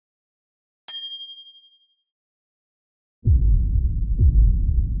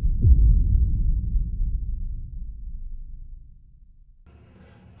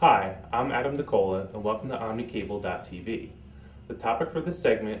Hi, I'm Adam DeCola, and welcome to OmniCable.tv. The topic for this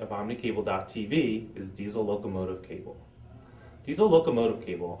segment of OmniCable.tv is diesel locomotive cable. Diesel locomotive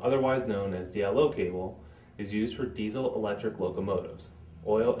cable, otherwise known as DLO cable, is used for diesel-electric locomotives,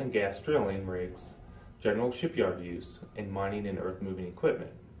 oil and gas drilling rigs, general shipyard use, and mining and earth-moving equipment.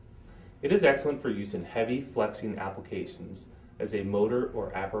 It is excellent for use in heavy flexing applications as a motor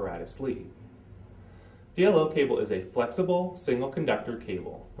or apparatus lead. DLO cable is a flexible, single-conductor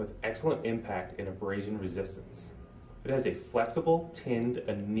cable with excellent impact and abrasion resistance. It has a flexible, tinned,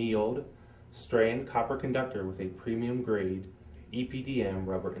 annealed, strand copper conductor with a premium-grade EPDM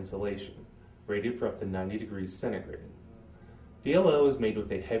rubber insulation, rated for up to 90 degrees centigrade. DLO is made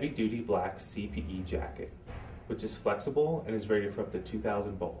with a heavy-duty black CPE jacket, which is flexible and is rated for up to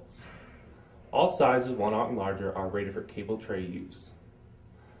 2,000 volts. All sizes 1/0 and larger are rated for cable tray use.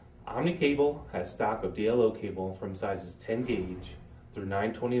 OmniCable has stock of DLO cable from sizes 10 gauge through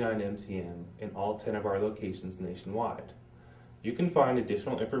 929 MCM in all 10 of our locations nationwide. You can find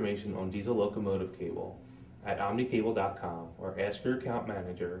additional information on diesel locomotive cable at omnicable.com or ask your account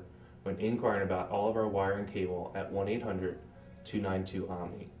manager when inquiring about all of our wire and cable at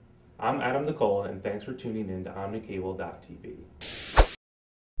 1-800-292-OMNI. I'm Adam DeCola, and thanks for tuning in to OmniCable.tv.